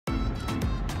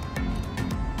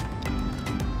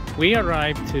We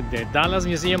arrived to the Dallas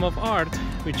Museum of Art,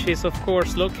 which is of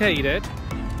course located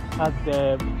at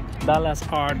the Dallas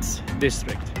Arts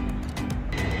District.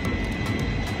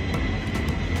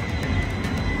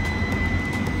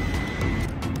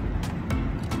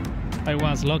 I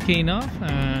was lucky enough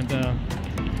and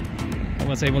I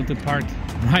was able to park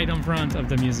right in front of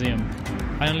the museum.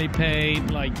 I only paid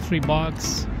like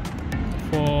 $3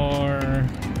 for,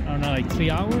 I don't know, like 3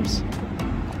 hours,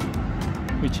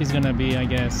 which is gonna be, I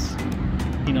guess,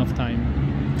 enough time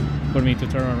for me to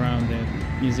turn around the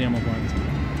Museum of Art.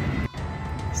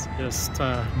 It's just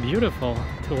beautiful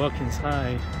to walk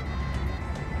inside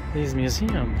this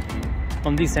museum.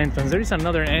 On this entrance, there is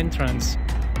another entrance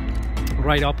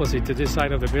right opposite to this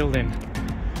side of the building.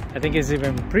 I think it's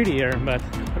even prettier, but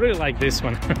I really like this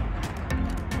one.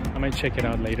 I might check it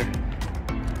out later.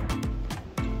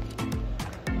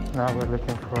 Now we're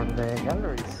looking for the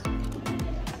galleries.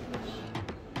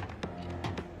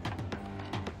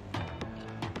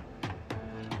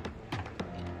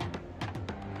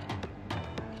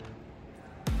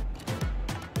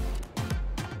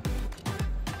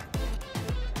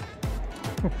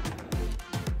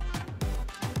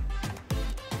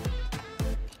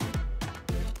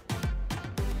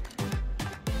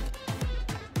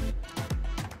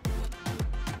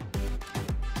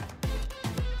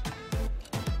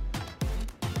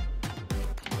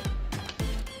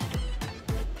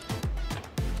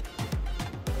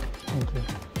 Thank you.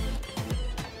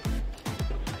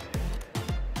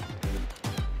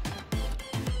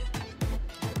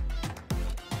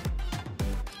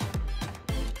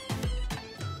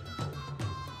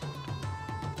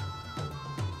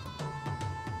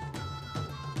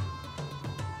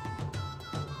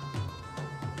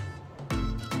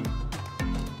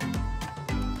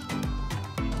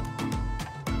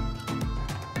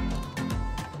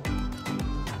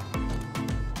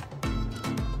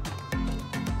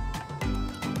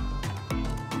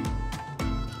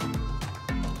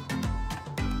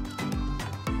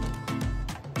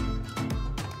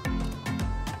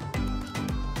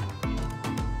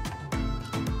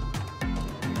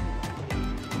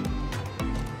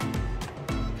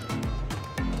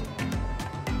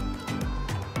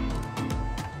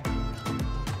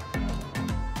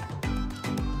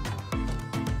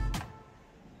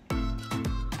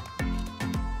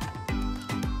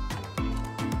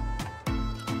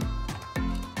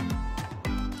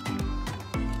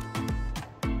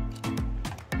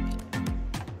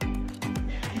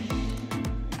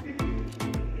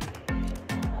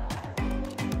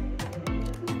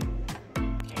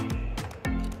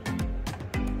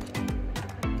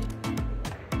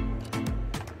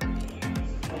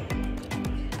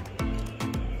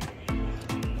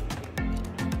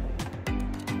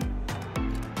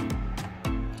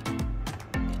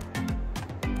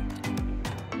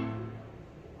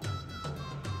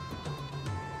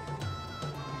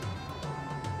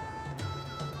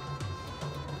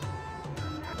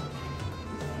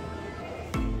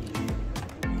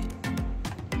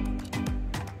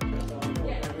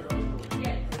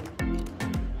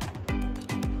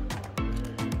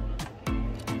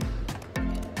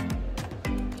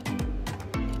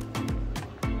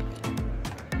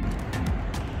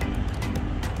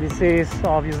 This is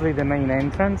obviously the main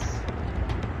entrance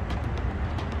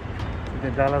to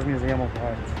the Dallas Museum of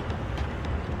Art.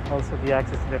 Also the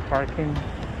access to the parking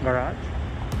garage.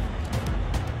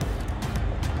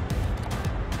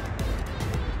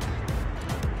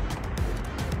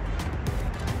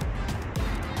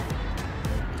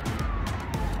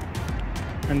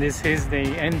 And this is the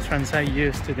entrance I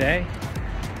used today.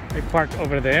 I parked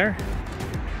over there.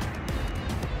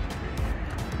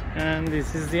 And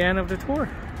this is the end of the tour.